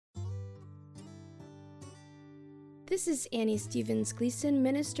This is Annie Stevens Gleason,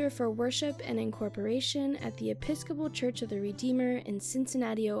 Minister for Worship and Incorporation at the Episcopal Church of the Redeemer in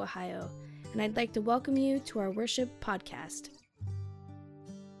Cincinnati, Ohio, and I'd like to welcome you to our worship podcast.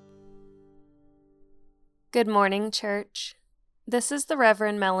 Good morning, church. This is the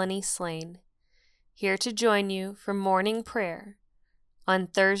Reverend Melanie Slane, here to join you for morning prayer on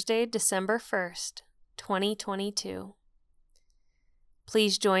Thursday, December 1st, 2022.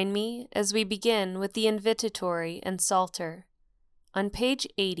 Please join me as we begin with the Invitatory and Psalter on page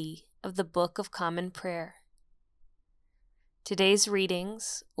 80 of the Book of Common Prayer. Today's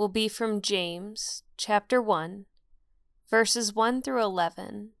readings will be from James chapter 1, verses 1 through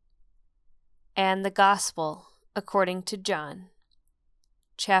 11, and the Gospel according to John,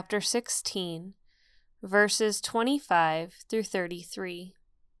 chapter 16, verses 25 through 33.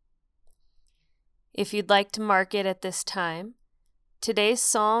 If you'd like to mark it at this time, today's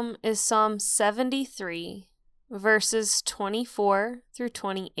psalm is Psalm 73, verses 24 through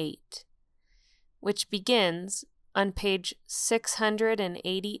 28, which begins on page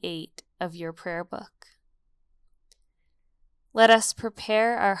 688 of your prayer book. Let us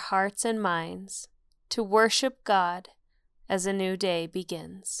prepare our hearts and minds to worship God as a new day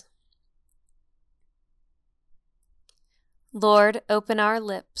begins. Lord, open our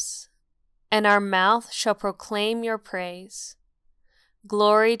lips, and our mouth shall proclaim your praise.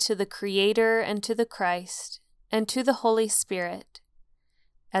 Glory to the Creator and to the Christ and to the Holy Spirit,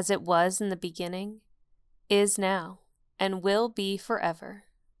 as it was in the beginning, is now, and will be forever.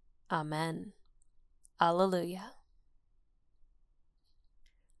 Amen. Alleluia.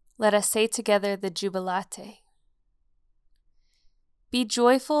 Let us say together the Jubilate. Be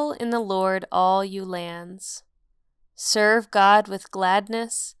joyful in the Lord, all you lands. Serve God with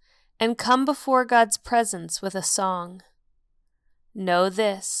gladness, and come before God's presence with a song. Know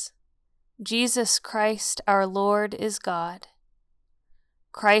this, Jesus Christ our Lord is God.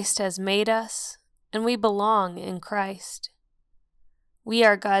 Christ has made us, and we belong in Christ. We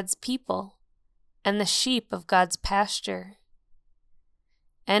are God's people, and the sheep of God's pasture.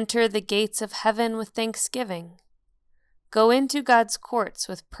 Enter the gates of heaven with thanksgiving. Go into God's courts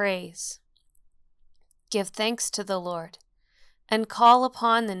with praise. Give thanks to the Lord, and call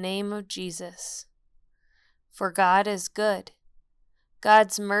upon the name of Jesus. For God is good.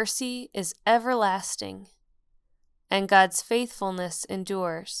 God's mercy is everlasting, and God's faithfulness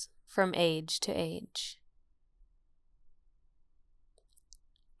endures from age to age.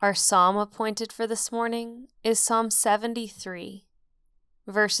 Our psalm appointed for this morning is Psalm 73,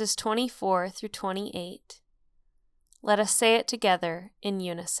 verses 24 through 28. Let us say it together in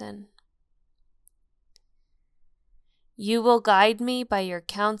unison. You will guide me by your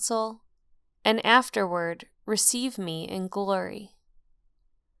counsel, and afterward receive me in glory.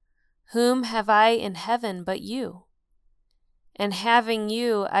 Whom have I in heaven but you? And having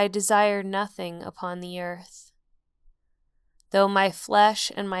you, I desire nothing upon the earth. Though my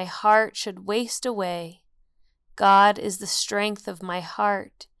flesh and my heart should waste away, God is the strength of my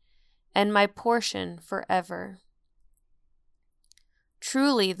heart and my portion forever.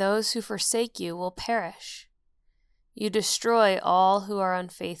 Truly, those who forsake you will perish. You destroy all who are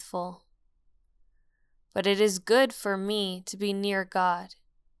unfaithful. But it is good for me to be near God.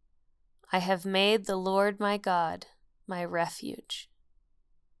 I have made the Lord my God my refuge.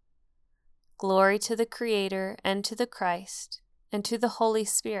 Glory to the Creator and to the Christ and to the Holy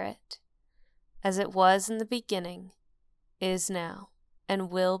Spirit, as it was in the beginning, is now,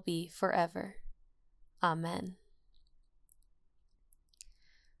 and will be forever. Amen.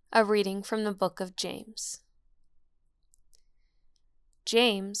 A reading from the book of James.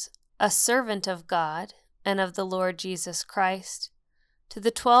 James, a servant of God and of the Lord Jesus Christ, to the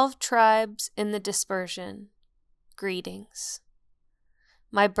 12 tribes in the dispersion, greetings.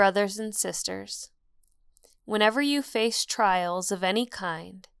 My brothers and sisters, whenever you face trials of any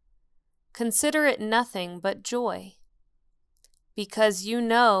kind, consider it nothing but joy, because you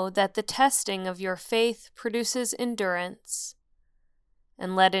know that the testing of your faith produces endurance,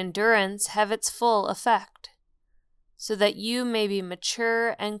 and let endurance have its full effect, so that you may be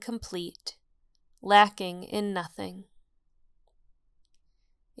mature and complete, lacking in nothing.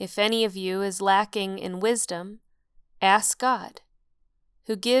 If any of you is lacking in wisdom, ask God,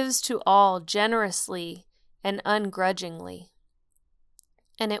 who gives to all generously and ungrudgingly,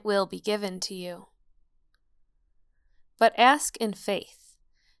 and it will be given to you. But ask in faith,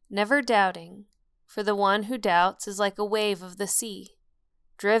 never doubting, for the one who doubts is like a wave of the sea,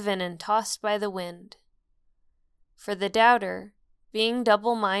 driven and tossed by the wind. For the doubter, being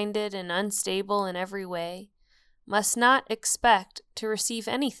double-minded and unstable in every way, must not expect to receive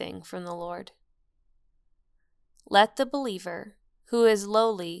anything from the Lord. Let the believer who is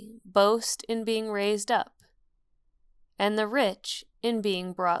lowly boast in being raised up, and the rich in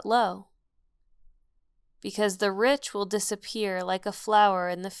being brought low. Because the rich will disappear like a flower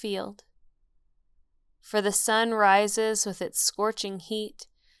in the field. For the sun rises with its scorching heat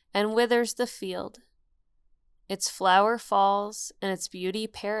and withers the field. Its flower falls and its beauty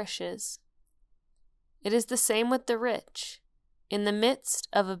perishes. It is the same with the rich. In the midst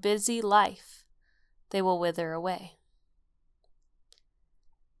of a busy life, they will wither away.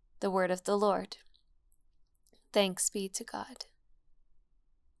 The word of the Lord. Thanks be to God.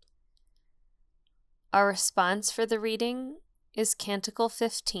 Our response for the reading is Canticle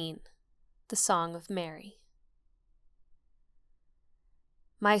 15, the Song of Mary.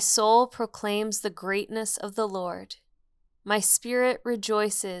 My soul proclaims the greatness of the Lord. My spirit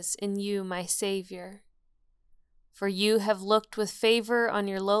rejoices in you, my Savior. For you have looked with favor on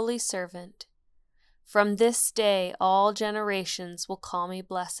your lowly servant. From this day all generations will call me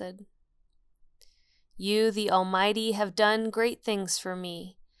blessed. You, the Almighty, have done great things for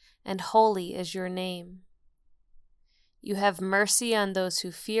me, and holy is your name. You have mercy on those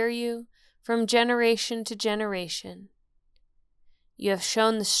who fear you, from generation to generation. You have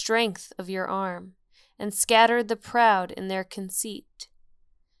shown the strength of your arm, and scattered the proud in their conceit,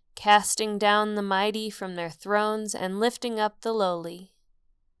 casting down the mighty from their thrones and lifting up the lowly.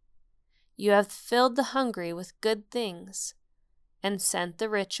 You have filled the hungry with good things, and sent the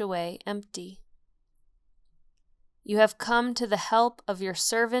rich away empty. You have come to the help of your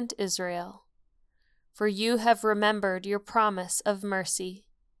servant Israel, for you have remembered your promise of mercy,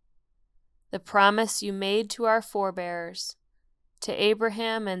 the promise you made to our forebears, to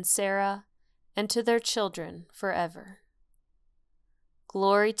Abraham and Sarah, and to their children forever.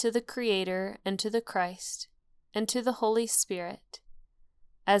 Glory to the Creator, and to the Christ, and to the Holy Spirit,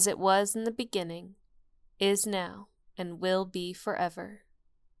 as it was in the beginning, is now, and will be forever.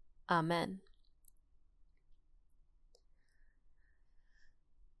 Amen.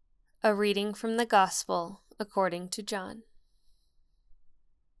 A reading from the Gospel according to John.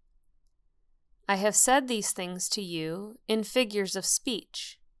 I have said these things to you in figures of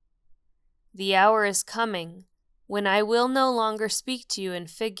speech. The hour is coming when I will no longer speak to you in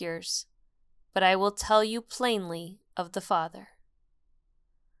figures, but I will tell you plainly of the Father.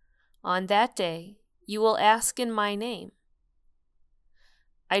 On that day you will ask in my name.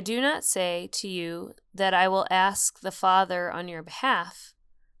 I do not say to you that I will ask the Father on your behalf,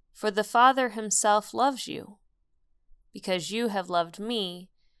 for the Father himself loves you, because you have loved me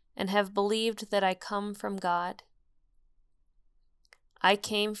and have believed that I come from God. I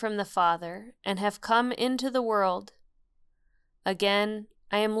came from the Father and have come into the world. Again,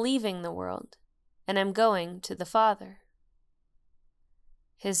 I am leaving the world and am going to the Father.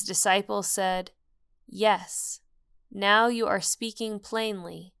 His disciples said, Yes, now you are speaking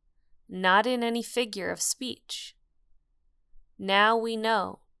plainly, not in any figure of speech. Now we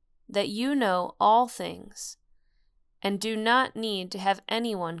know that you know all things, and do not need to have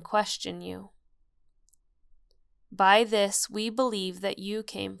anyone question you. By this we believe that you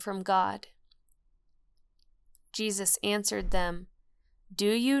came from God. Jesus answered them, Do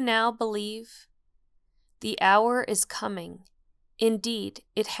you now believe? The hour is coming, indeed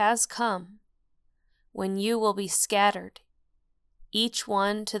it has come, when you will be scattered, each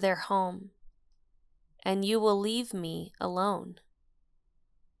one to their home, and you will leave me alone.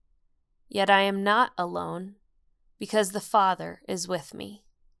 Yet I am not alone, because the Father is with me.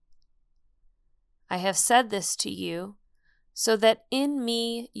 I have said this to you, so that in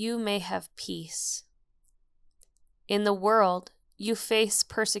me you may have peace. In the world you face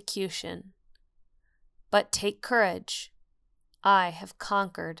persecution, but take courage, I have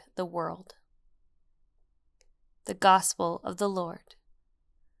conquered the world. The Gospel of the Lord.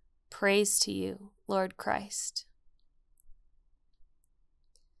 Praise to you, Lord Christ.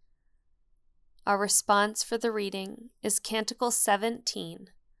 Our response for the reading is Canticle 17,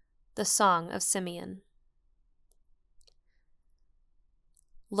 the Song of Simeon.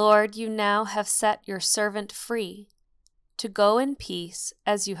 Lord, you now have set your servant free to go in peace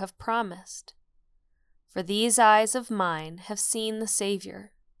as you have promised. For these eyes of mine have seen the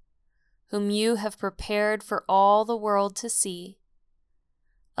Savior, whom you have prepared for all the world to see,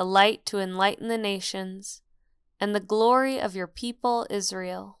 a light to enlighten the nations, and the glory of your people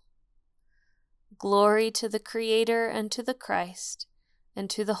Israel. Glory to the Creator and to the Christ and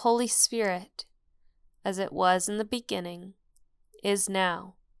to the Holy Spirit, as it was in the beginning, is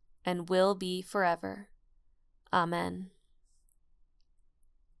now, and will be forever. Amen.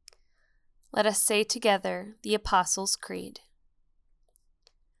 Let us say together the Apostles' Creed.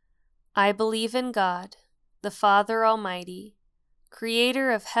 I believe in God, the Father Almighty,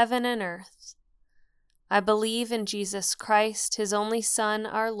 creator of heaven and earth. I believe in Jesus Christ, his only Son,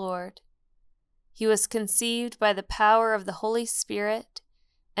 our Lord. He was conceived by the power of the Holy Spirit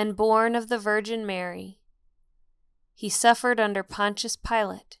and born of the Virgin Mary. He suffered under Pontius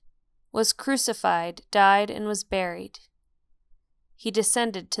Pilate, was crucified, died, and was buried. He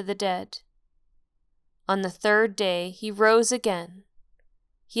descended to the dead. On the third day he rose again.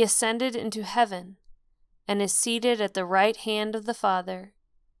 He ascended into heaven and is seated at the right hand of the Father.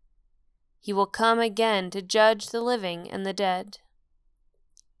 He will come again to judge the living and the dead.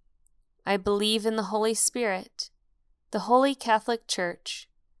 I believe in the Holy Spirit, the Holy Catholic Church,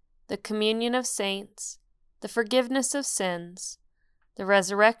 the communion of saints, the forgiveness of sins, the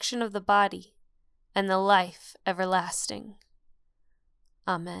resurrection of the body, and the life everlasting.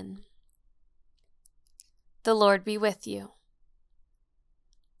 Amen. The Lord be with you.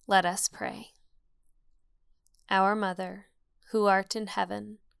 Let us pray. Our Mother, who art in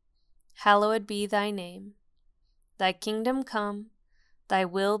heaven, hallowed be thy name. Thy kingdom come, thy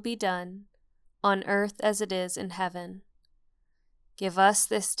will be done, on earth as it is in heaven. Give us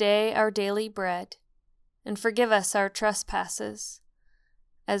this day our daily bread, and forgive us our trespasses,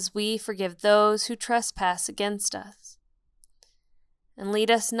 as we forgive those who trespass against us. And lead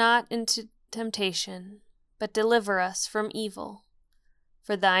us not into temptation, but deliver us from evil.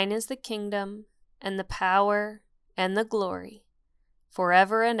 For thine is the kingdom, and the power, and the glory,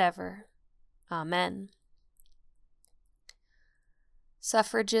 forever and ever. Amen.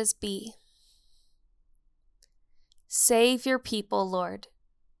 Suffrages B. Save your people, Lord,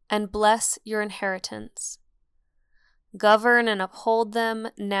 and bless your inheritance. Govern and uphold them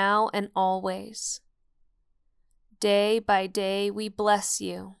now and always. Day by day we bless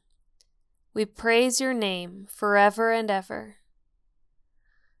you. We praise your name forever and ever.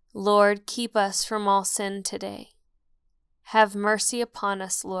 Lord, keep us from all sin today. Have mercy upon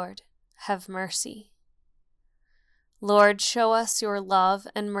us, Lord. Have mercy. Lord, show us your love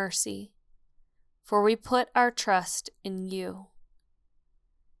and mercy, for we put our trust in you.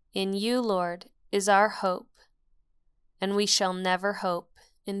 In you, Lord, is our hope, and we shall never hope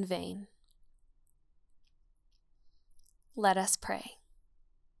in vain. Let us pray.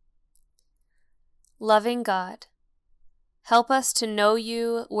 Loving God, help us to know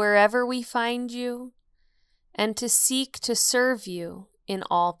you wherever we find you, and to seek to serve you in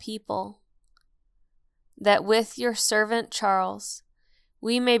all people, that with your servant Charles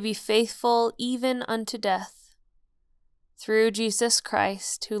we may be faithful even unto death. Through Jesus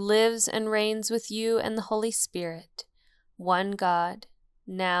Christ, who lives and reigns with you and the Holy Spirit, one God,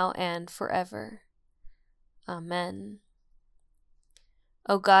 now and forever. Amen.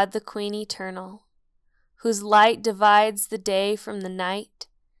 O God, the Queen eternal, whose light divides the day from the night,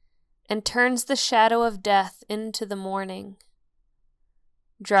 and turns the shadow of death into the morning,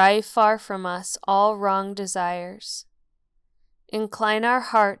 drive far from us all wrong desires. Incline our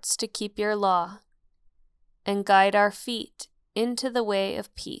hearts to keep your law, and guide our feet into the way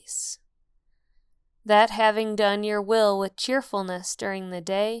of peace, that having done your will with cheerfulness during the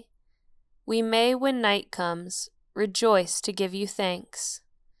day, we may, when night comes, rejoice to give you thanks.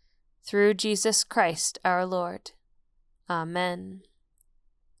 Through Jesus Christ our Lord. Amen.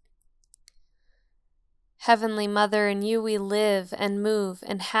 Heavenly Mother, in you we live and move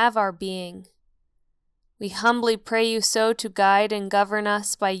and have our being. We humbly pray you so to guide and govern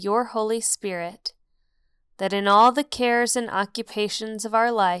us by your Holy Spirit, that in all the cares and occupations of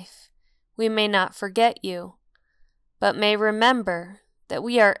our life we may not forget you, but may remember that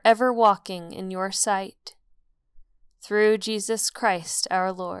we are ever walking in your sight. Through Jesus Christ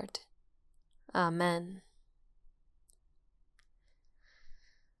our Lord. Amen.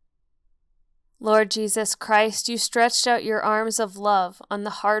 Lord Jesus Christ, you stretched out your arms of love on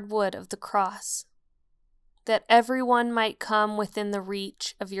the hard wood of the cross, that everyone might come within the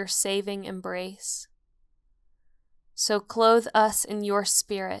reach of your saving embrace. So clothe us in your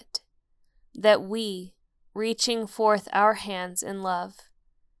Spirit, that we, reaching forth our hands in love,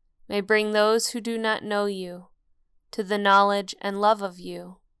 may bring those who do not know you to the knowledge and love of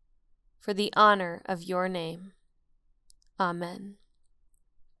you, for the honor of your name. Amen.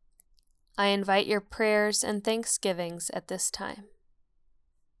 I invite your prayers and thanksgivings at this time.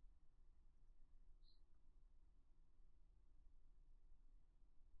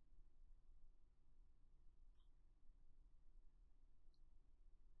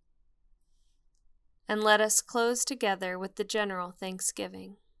 And let us close together with the general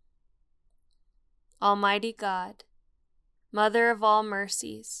thanksgiving. Almighty God, Mother of all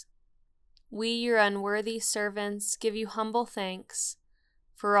mercies, we, your unworthy servants, give you humble thanks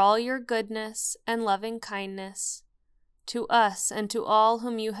for all your goodness and loving kindness to us and to all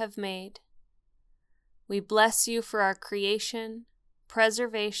whom you have made. We bless you for our creation,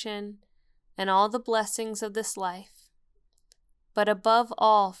 preservation, and all the blessings of this life, but above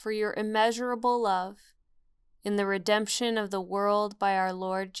all for your immeasurable love in the redemption of the world by our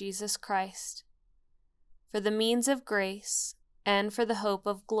Lord Jesus Christ, for the means of grace and for the hope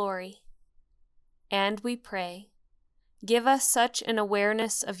of glory. And we pray, give us such an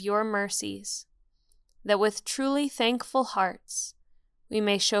awareness of your mercies, that with truly thankful hearts we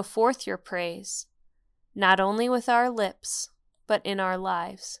may show forth your praise, not only with our lips, but in our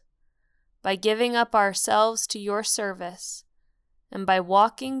lives, by giving up ourselves to your service, and by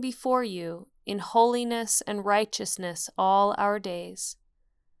walking before you in holiness and righteousness all our days.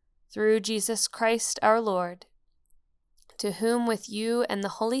 Through Jesus Christ our Lord, to whom with you and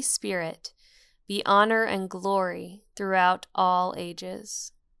the Holy Spirit be honor and glory throughout all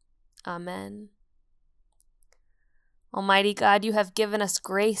ages. Amen. Almighty God, you have given us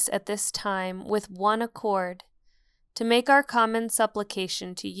grace at this time with one accord to make our common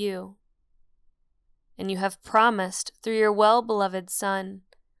supplication to you. And you have promised through your well-beloved Son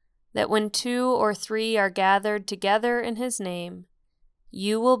that when 2 or 3 are gathered together in his name,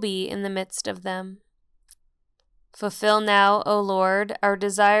 you will be in the midst of them. Fulfill now, O Lord, our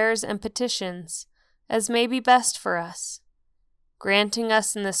desires and petitions as may be best for us, granting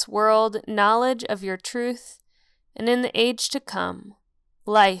us in this world knowledge of your truth, and in the age to come,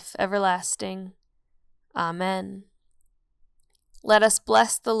 life everlasting. Amen. Let us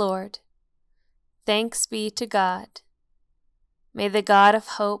bless the Lord. Thanks be to God. May the God of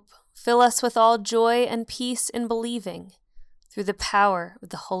hope fill us with all joy and peace in believing, through the power of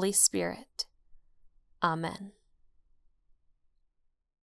the Holy Spirit. Amen.